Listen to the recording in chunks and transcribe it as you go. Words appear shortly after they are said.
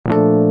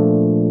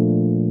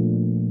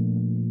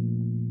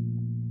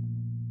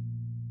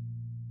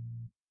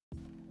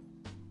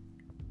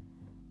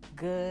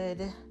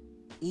good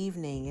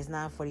evening. It's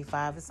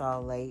 9:45. It's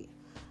all late.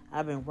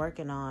 I've been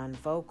working on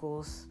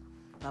vocals.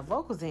 My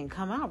vocals didn't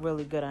come out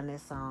really good on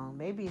this song.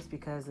 Maybe it's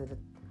because of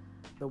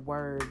the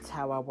words,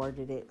 how I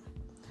worded it.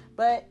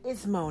 But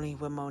it's Moni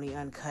with Moni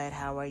Uncut.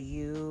 How are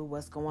you?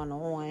 What's going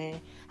on?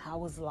 How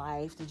was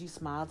life? Did you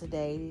smile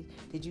today?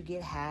 Did you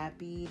get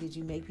happy? Did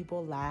you make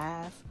people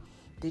laugh?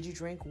 Did you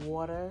drink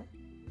water?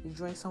 Did you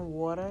drink some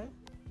water?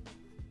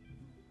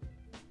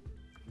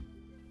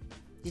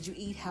 Did you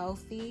eat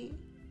healthy?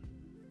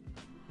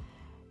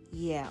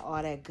 Yeah,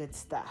 all that good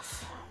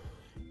stuff.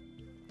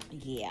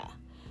 Yeah.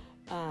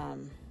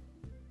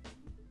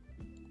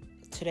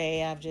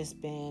 Today I've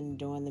just been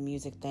doing the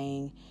music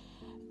thing.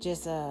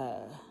 Just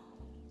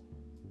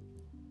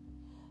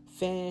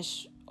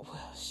finish.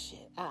 Well,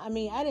 shit. I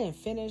didn't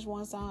finish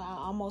one song. I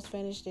almost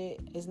finished it.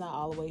 It's not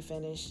all the way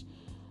finished.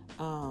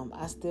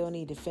 I still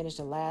need to finish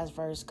the last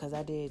verse because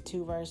I did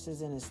 2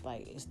 verses and it's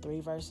 3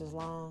 verses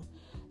long.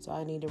 So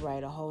I need to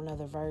write a whole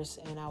nother verse,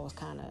 and I was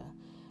kind of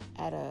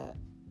at a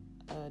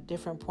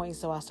different point.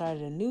 So I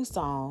started a new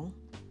song.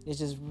 It's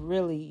just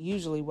really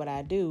usually what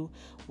I do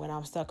when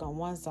I'm stuck on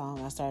one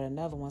song. I start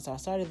another one. So I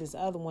started this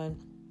other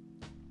one,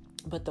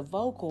 but the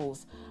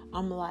vocals,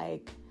 I'm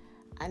like,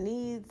 I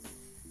need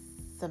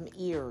some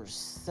ears,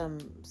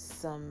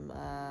 some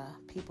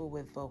people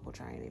with vocal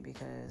training,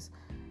 because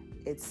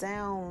it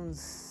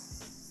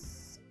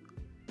sounds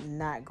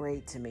not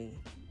great to me.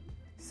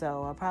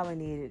 So I probably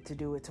need to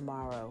do it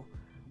tomorrow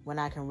when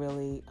I can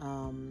really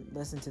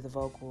listen to the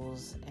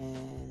vocals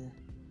and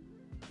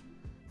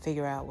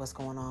figure out what's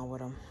going on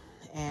with them.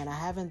 And I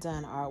haven't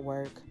done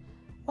artwork.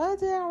 Well, I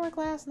did artwork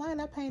last night.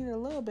 I painted a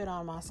little bit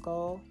on my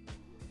skull.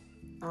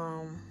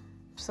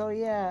 So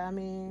yeah,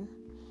 and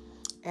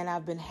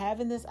I've been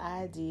having this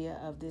idea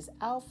of this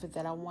outfit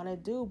that I want to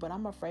do, but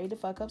I'm afraid to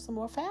fuck up some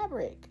more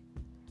fabric.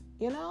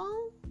 You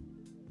know?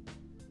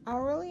 I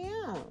really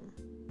am.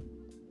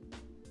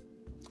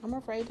 I'm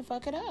afraid to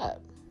fuck it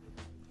up.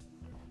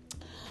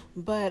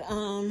 But,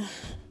 hope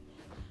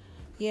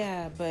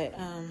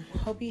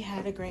you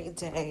had a great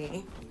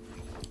day.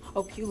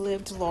 Hope you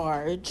lived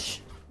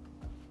large.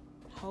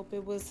 Hope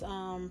it was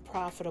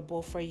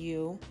profitable for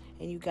you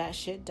and you got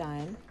shit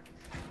done.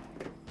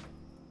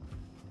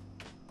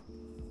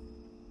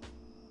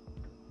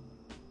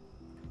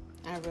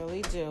 I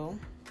really do.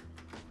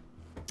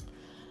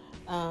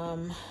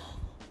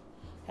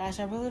 Gosh,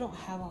 I really don't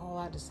have a whole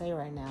lot to say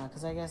right now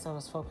because I guess I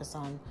was focused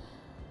on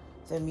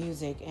the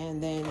music,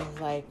 and then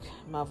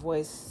my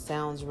voice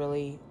sounds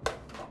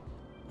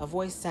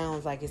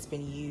like it's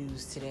been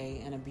used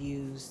today and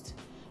abused.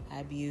 I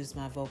abused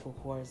my vocal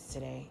cords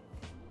today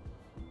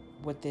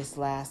with this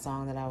last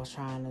song that I was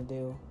trying to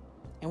do,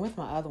 and with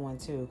my other one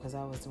too, because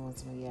I was doing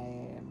some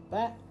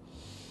But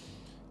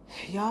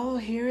y'all will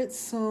hear it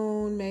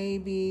soon,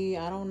 maybe.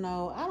 I don't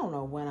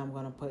know when I'm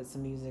gonna put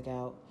some music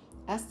out.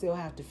 I still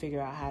have to figure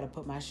out how to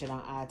put my shit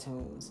on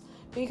iTunes,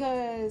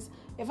 because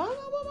if I'm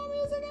gonna put my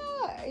music out,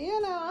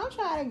 I'm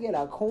trying to get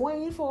a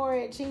coin for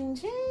it. Ching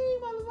ching,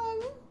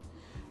 motherfucker.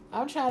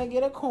 I'm trying to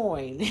get a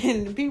coin,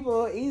 and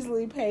people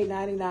easily pay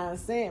 99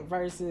 cents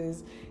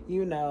versus,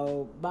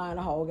 buying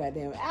a whole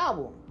goddamn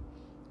album.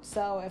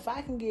 So if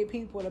I can get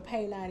people to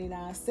pay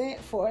 99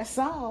 cents for a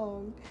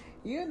song,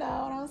 you know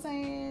what I'm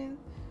saying?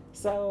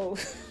 So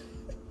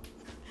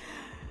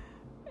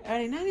are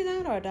they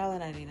 99 or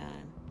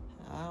 $1.99?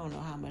 I don't know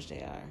how much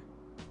they are.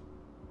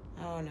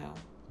 I don't know.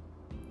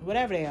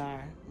 Whatever they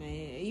are, man.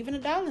 Even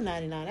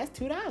 $1.99, that's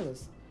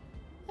 $2.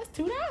 That's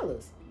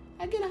 $2.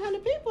 I get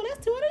 100 people,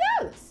 that's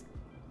 $200.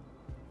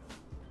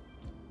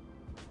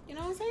 You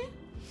know what I'm saying?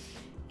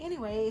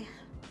 Anyway,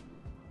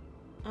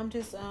 I'm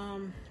just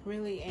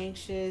really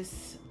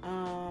anxious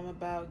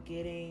about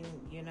getting,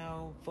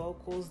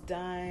 vocals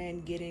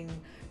done, getting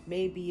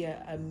maybe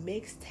a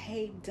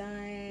mixtape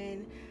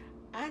done.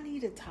 I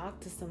need to talk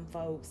to some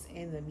folks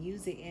in the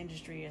music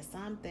industry or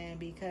something,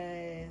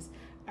 because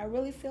I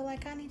really feel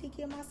like I need to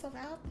get myself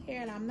out there,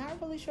 and I'm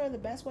not really sure the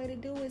best way to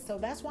do it. So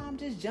that's why I'm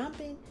just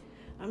jumping.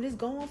 I'm just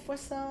going for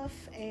stuff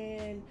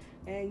and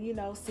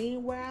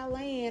seeing where I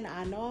land.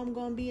 I know I'm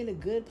going to be in a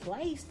good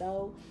place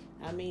though.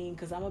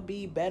 Because I'm going to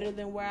be better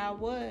than where I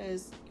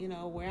was,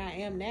 where I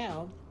am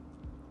now.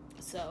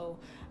 So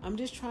I'm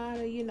just trying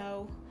to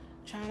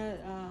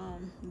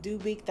do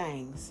big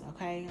things.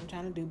 Okay. I'm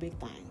trying to do big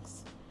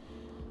things.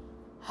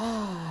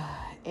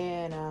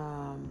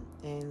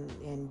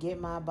 and get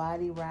my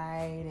body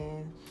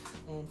right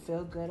and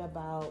feel good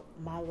about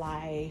my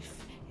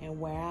life and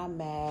where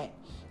I'm at.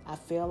 I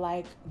feel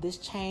like this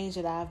change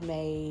that I've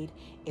made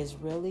is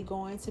really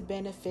going to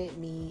benefit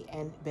me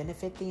and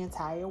benefit the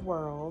entire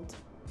world.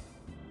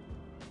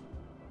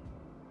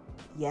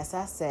 Yes,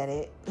 I said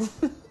it.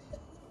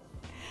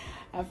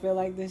 I feel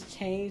like this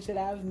change that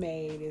I've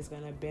made is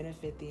going to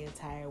benefit the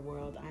entire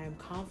world. I am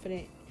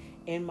confident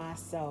in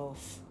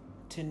myself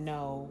to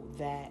know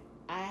that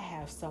I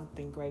have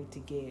something great to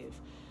give.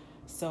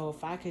 So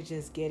if I could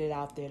just get it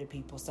out there to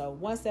people. So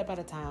one step at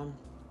a time,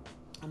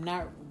 I'm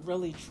not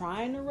really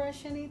trying to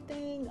rush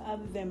anything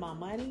other than my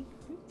money.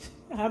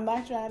 I'm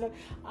not trying to,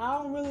 I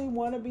don't really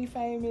want to be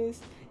famous.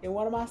 In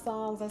one of my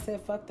songs, I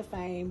said, fuck the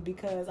fame,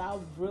 because I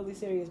was really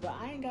serious. But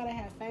I ain't got to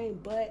have fame,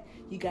 but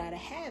you got to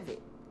have it.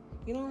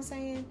 You know what I'm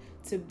saying?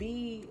 To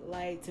be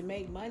like, to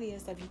make money and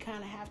stuff, you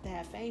kind of have to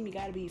have fame. You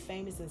got to be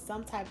famous in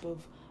some type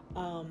of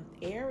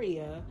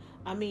area.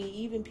 I mean,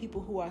 even people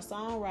who are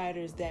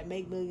songwriters that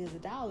make millions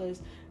of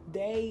dollars,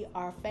 they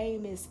are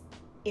famous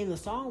in the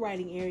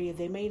songwriting area.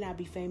 They may not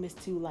be famous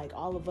to like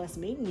all of us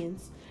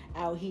minions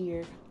out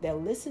here that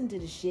listen to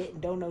the shit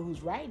and don't know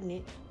who's writing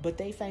it, but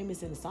they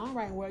famous in the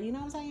songwriting world. You know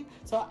what I'm saying?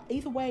 So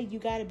either way, you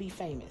got to be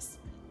famous.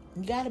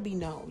 You got to be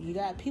known.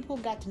 People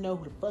got to know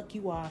who the fuck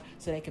you are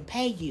so they can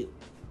pay you.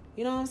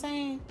 You know what I'm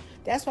saying?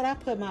 That's what I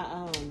put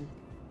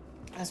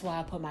that's why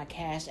I put my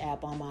Cash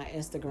App on my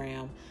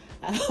Instagram.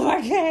 I put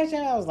my Cash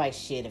App. I was like,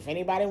 shit, if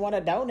anybody want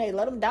to donate,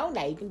 let them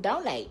donate. You can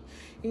donate.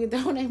 You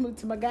can donate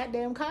to my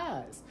goddamn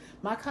cause.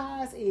 My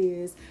cause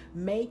is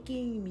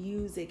making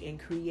music and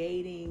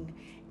creating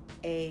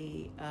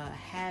a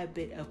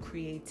habit of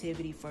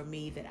creativity for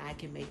me that I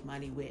can make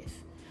money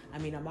with. I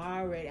mean,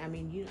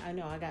 I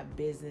know I got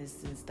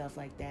business and stuff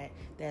like that.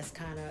 That's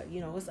kind of,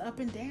 it's up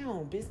and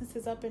down. Business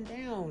is up and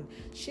down.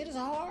 Shit is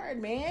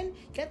hard, man.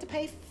 You got to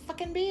pay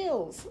fucking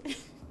bills.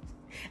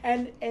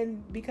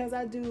 And because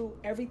I do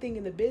everything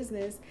in the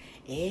business,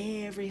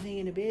 I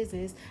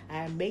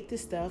make the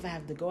stuff. I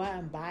have to go out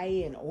and buy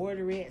it and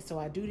order it. So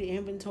I do the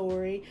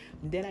inventory.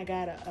 And then I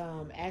got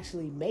to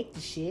actually make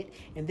the shit.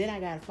 And then I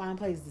got to find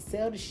places to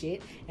sell the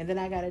shit. And then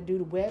I got to do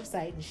the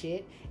website and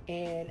shit.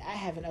 And I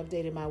haven't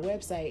updated my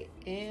website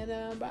in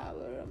about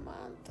a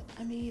month.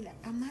 I mean,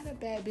 I'm not a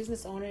bad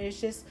business owner.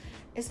 It's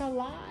a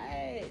lot.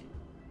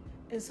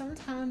 And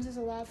sometimes it's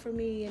a lot for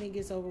me and it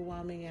gets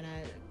overwhelming and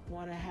I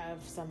want to have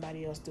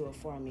somebody else do it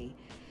for me.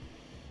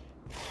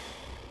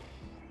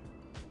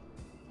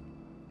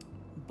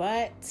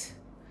 But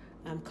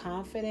I'm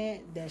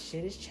confident that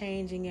shit is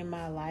changing in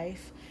my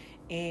life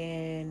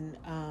and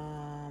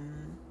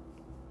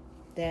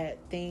that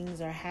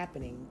things are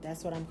happening.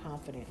 That's what I'm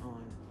confident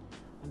on.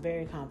 I'm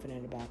very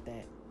confident about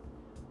that.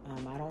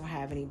 I don't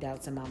have any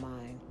doubts in my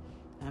mind.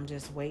 I'm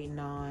just waiting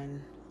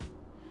on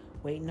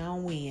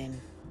when.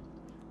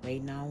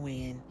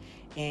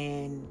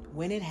 And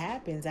when it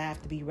happens, I have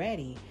to be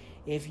ready.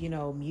 If,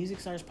 music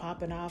starts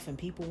popping off and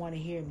people want to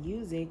hear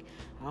music,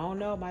 I don't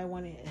know,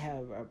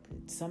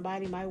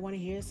 somebody might want to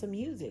hear some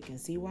music and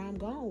see where I'm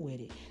going with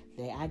it.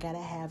 I got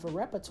to have a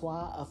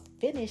repertoire of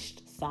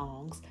finished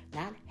songs,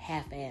 not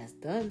half-ass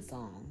done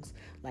songs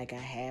like I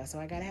have.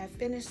 So I got to have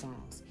finished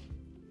songs.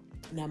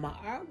 Now, my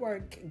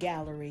artwork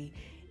gallery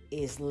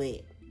is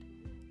lit.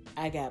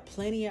 I got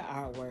plenty of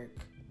artwork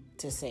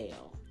to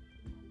sell.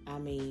 I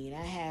mean,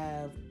 I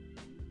have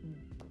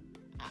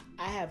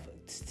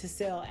to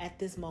sell at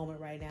this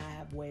moment right now. I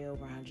have way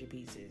over 100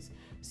 pieces.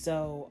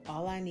 So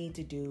all I need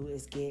to do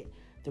is get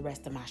the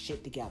rest of my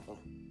shit together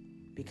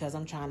because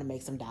I'm trying to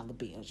make some dollar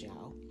bills,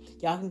 y'all.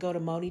 Y'all can go to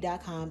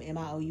Moni.com,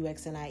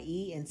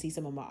 MIOUXNIE, and see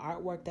some of my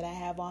artwork that I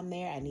have on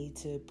there. I need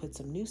to put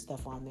some new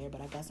stuff on there,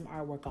 but I got some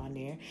artwork on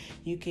there.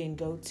 You can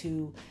go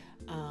to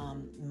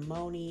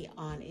Moni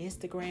on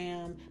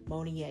Instagram,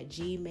 Moni at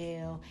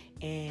Gmail,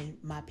 and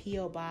my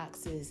P.O.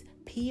 Box is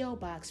P.O.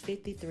 Box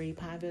 53,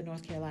 Pineville,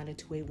 North Carolina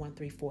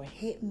 28134.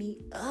 Hit me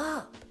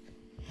up.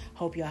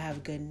 Hope y'all have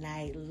a good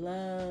night.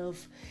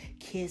 Love,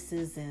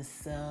 kisses, and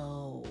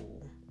soul.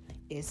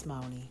 It's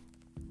Moni,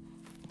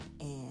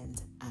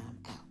 and I'm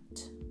out.